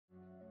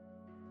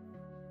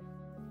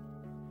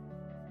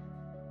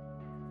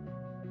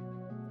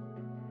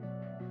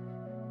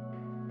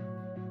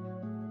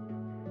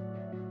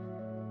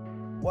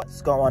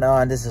What's going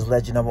on? This is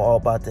Legend of All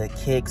About the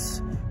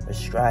Kicks.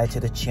 Subscribe to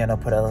the channel,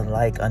 put a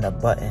like on the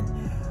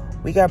button.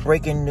 We got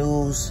breaking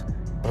news.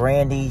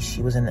 Brandy,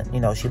 she was in,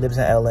 she lives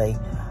in LA.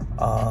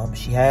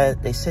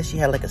 They said she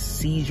had like a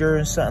seizure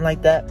and something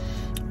like that.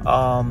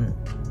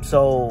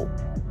 So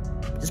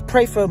just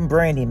pray for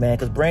Brandy, man,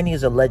 because Brandy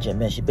is a legend,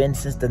 man. She's been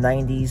since the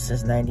 90s,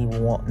 since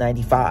 91,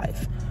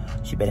 95.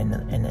 She's been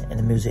in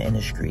the music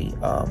industry.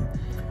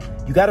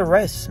 You gotta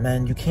rest,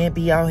 man. You can't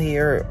be out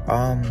here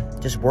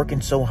just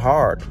working so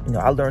hard.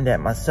 I learned that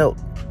myself.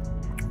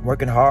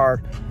 Working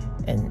hard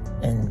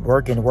and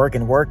working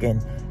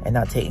and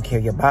not taking care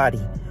of your body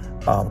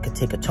could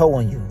take a toll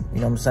on you. You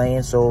know what I'm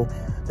saying? So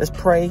let's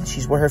pray.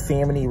 She's with her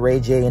family, Ray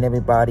J and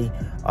everybody.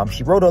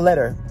 She wrote a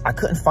letter. I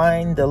couldn't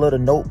find the little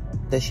note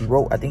that she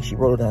wrote. I think she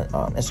wrote it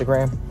on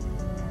Instagram,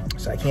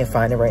 so I can't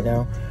find it right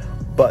now.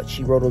 But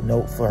she wrote a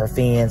note for her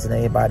fans and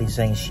everybody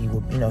saying she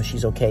would,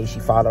 she's okay. She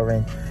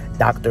following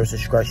doctor's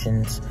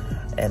instructions,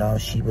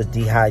 and she was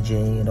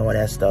dehydrating and all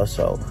that stuff.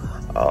 So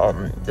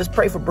just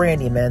pray for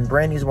Brandy, man.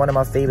 Brandy's one of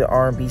my favorite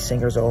R&B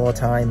singers of all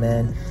time,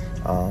 man.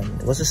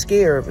 It was a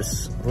scare. It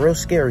was real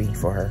scary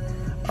for her.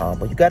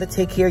 But you got to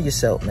take care of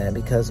yourself, man,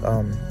 because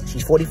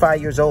she's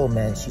 45 years old,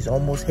 man. She's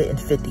almost hitting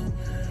 50.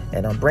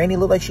 And Brandy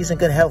look like she's in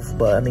good health,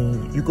 but I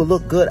mean, you could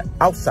look good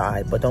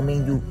outside, but don't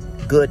mean you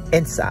good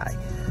inside.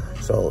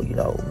 So,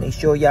 make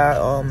sure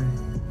y'all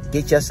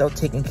get yourself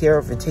taken care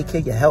of and take care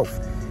of your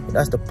health.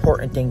 That's the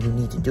important thing you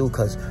need to do,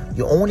 because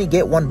you only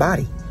get one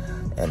body,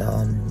 and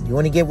you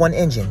only get one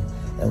engine.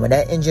 And when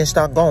that engine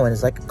start going,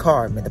 it's like a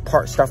car, man. The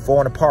parts start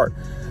falling apart,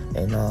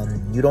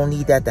 and you don't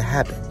need that to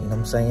happen. You know what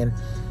I'm saying?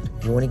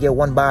 You only get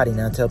one body.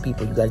 Now I tell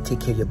people, you got to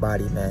take care of your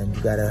body, man.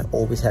 You got to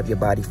always have your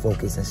body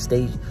focused and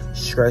stay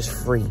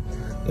stress-free.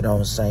 You know what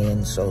I'm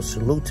saying? So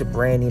salute to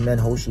Brandy, man.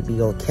 Hope she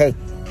be okay.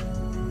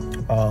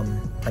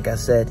 Like I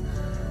said,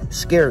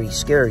 scary.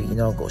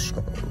 Go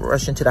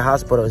rushing to the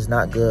hospital is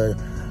not good.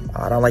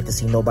 I don't like to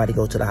see nobody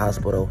go to the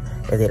hospital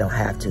if they don't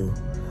have to.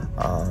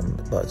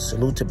 But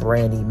salute to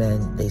Brandy,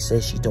 man. They say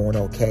she's doing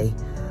okay.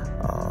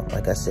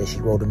 Like I said, she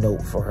wrote a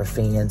note for her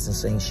fans and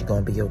saying she's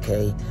gonna be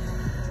okay.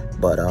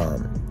 But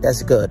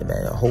that's good,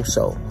 man. I hope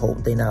so.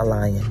 Hope they not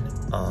lying.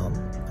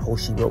 Hope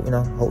she wrote,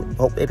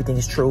 hope everything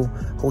is true.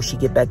 Hope she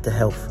get back to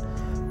health. You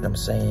know what I'm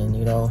saying?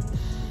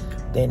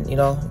 Then,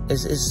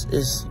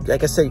 it's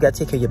like I said, you gotta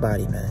take care of your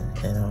body, man.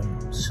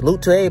 And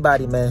salute to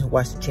everybody, man, who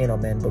watch the channel,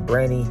 man. But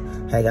Brandy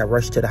had got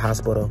rushed to the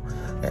hospital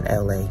in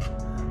LA.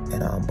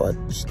 And but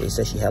they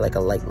said she had like a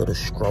light little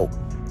stroke.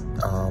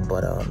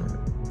 But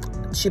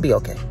she'll be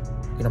okay.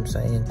 You know what I'm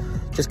saying?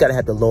 Just gotta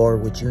have the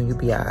Lord with you and you'll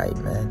be all right,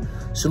 man.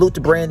 Salute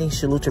to Brandy,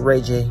 salute to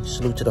Ray J,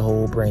 salute to the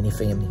whole Brandy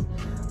family.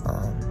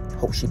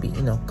 Hope she be,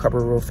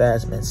 covered real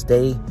fast, man.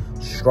 Stay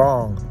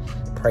strong.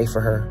 Pray for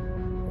her.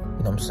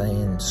 You know what I'm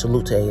saying?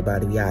 Salute to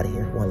everybody. We out of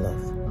here. One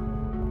love.